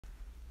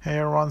Hey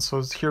everyone,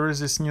 so here is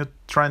this new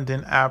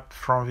trending app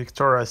from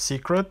Victoria's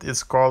Secret.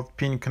 It's called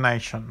Pink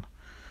Nation.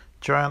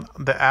 Join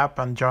the app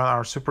and join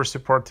our super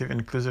supportive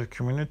inclusive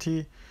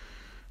community.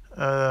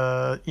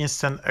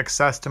 Instant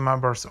access to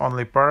members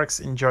only perks.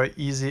 Enjoy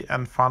easy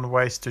and fun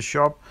ways to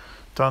shop.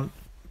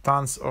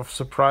 Tons of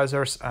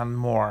surprises and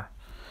more.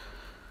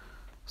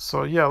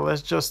 So yeah,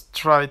 let's just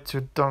try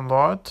to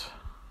download.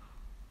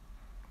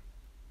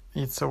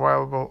 It's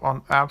available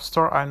on App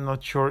Store. I'm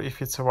not sure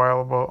if it's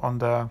available on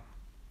the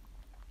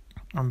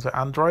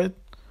Android.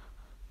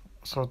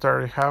 So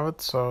there you have it.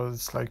 So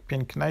it's like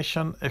Pink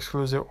Nation,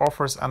 exclusive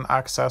offers and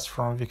access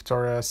from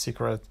Victoria's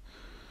Secret.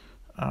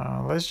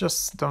 Let's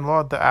just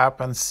download the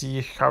app and see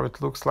how it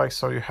looks like,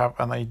 so you have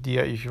an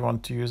idea if you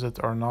want to use it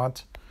or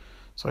not.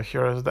 So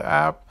here is the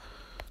app.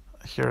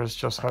 Here is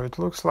just how it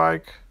looks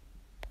like.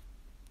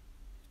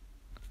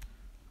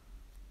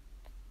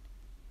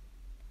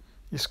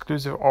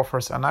 Exclusive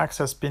offers and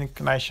access.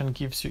 Pink Nation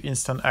gives you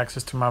instant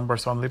access to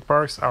members only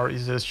perks, our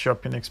easiest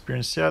shopping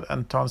experience yet,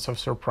 and tons of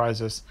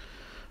surprises.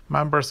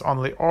 Members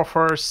only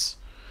offers,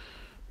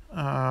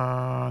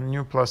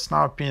 new plus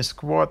now, pin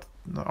squad,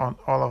 on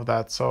all of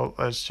that. So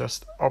let's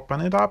just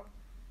open it up.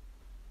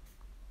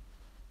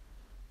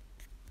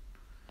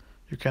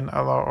 You can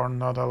allow or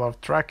not allow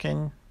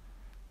tracking.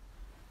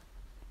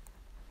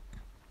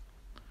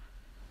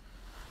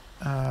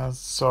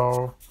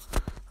 So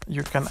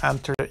you can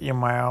enter the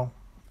email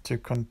to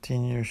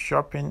continue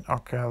shopping.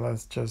 Okay,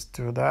 let's just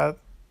do that.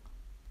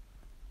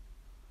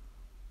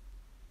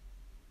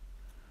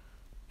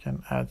 You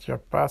can add your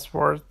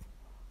password.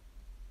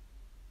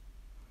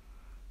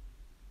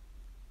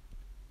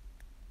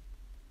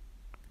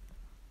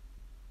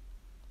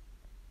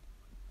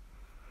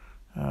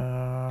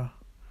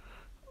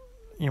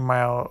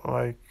 Email,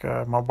 like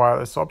mobile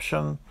is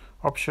optional.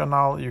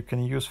 You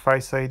can use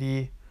Face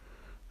ID,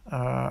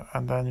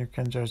 and then you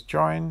can just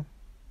join,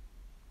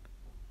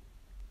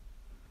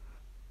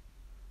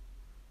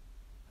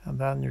 and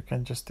then you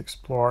can just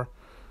explore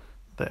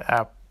the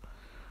app.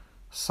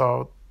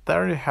 So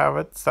there you have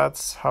it.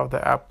 That's how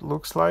the app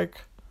looks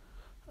like.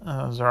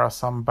 There are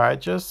some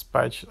badge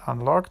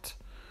unlocked.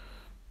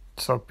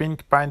 So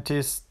pink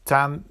panties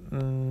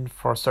 10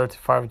 for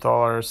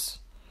 $35.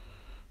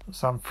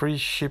 Some free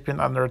shipping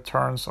and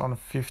returns on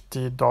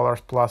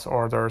 $50 plus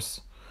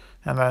orders,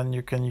 and then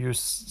you can use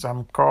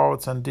some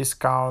codes and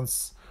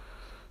discounts.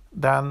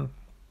 Then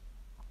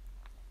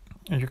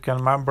you can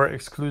have member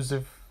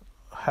exclusive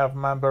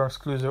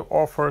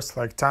offers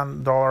like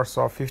 $10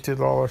 off,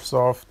 $50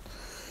 off,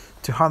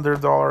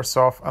 $200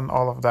 off, and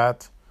all of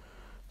that.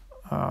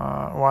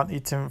 One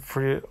item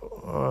free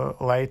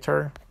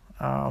later.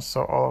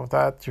 So all of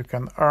that, you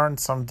can earn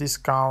some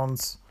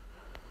discounts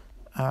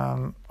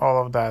and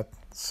all of that.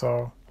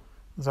 So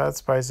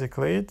that's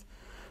basically it.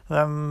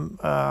 Then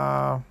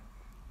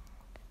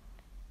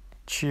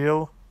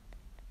chill.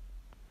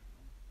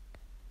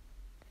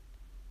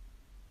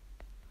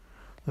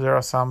 There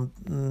are some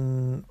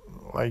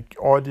like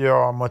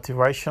audio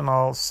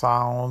motivational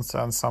sounds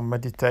and some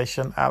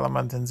meditation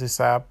element in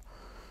this app.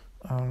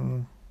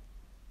 And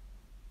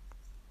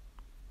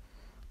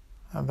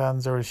then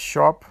there is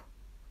shop.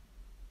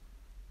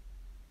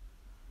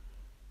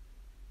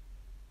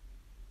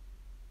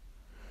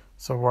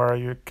 So where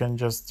you can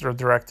just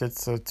redirect it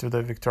to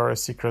the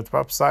Victoria's Secret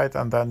website,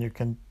 and then you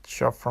can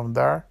shop from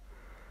there.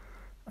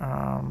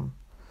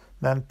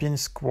 Then pin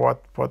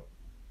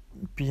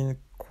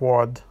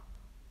quad.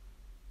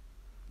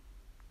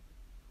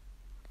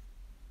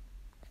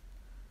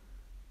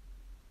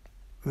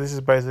 This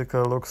is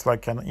basically looks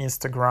like an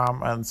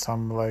Instagram and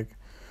some like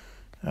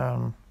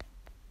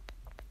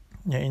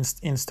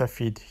Insta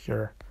feed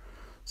here.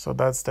 So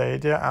that's the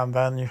idea. And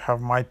then you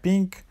have my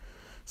pink.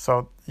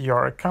 So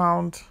your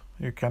account,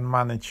 you can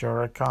manage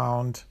your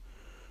account.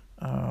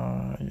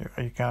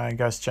 You can, I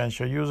guess, change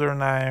your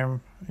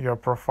username, your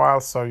profile,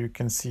 so you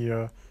can see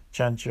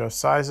change your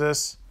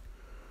sizes.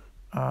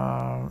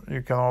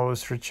 You can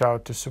always reach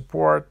out to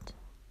support.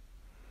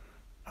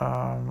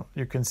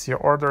 You can see your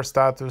order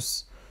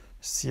status,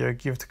 see your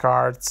gift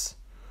cards,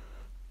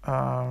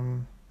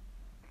 find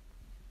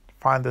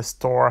the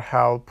store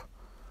help,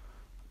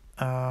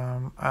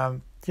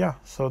 and yeah,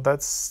 so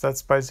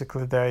that's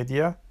basically the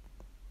idea.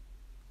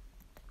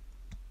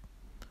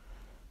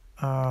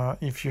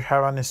 If you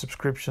have any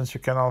subscriptions,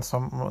 you can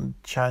also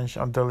change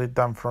or delete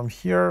them from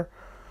here.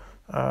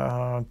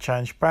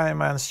 Change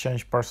payments,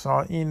 change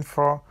personal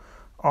info,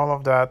 all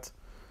of that.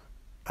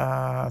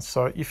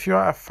 So if you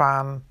are a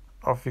fan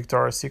of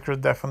Victoria's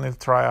Secret, definitely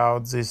try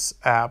out this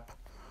app.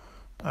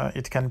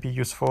 It can be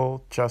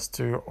useful just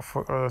to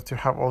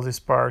have all these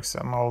perks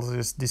and all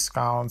these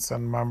discounts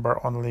and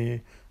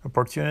member-only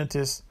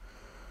opportunities.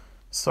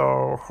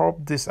 So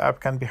hope this app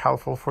can be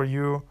helpful for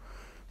you.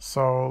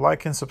 So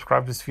like and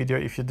subscribe this video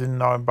if you didn't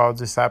know about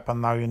this app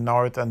and now you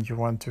know it and you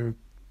want to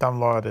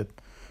download it.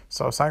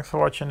 So thanks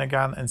for watching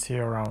again, and see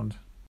you around.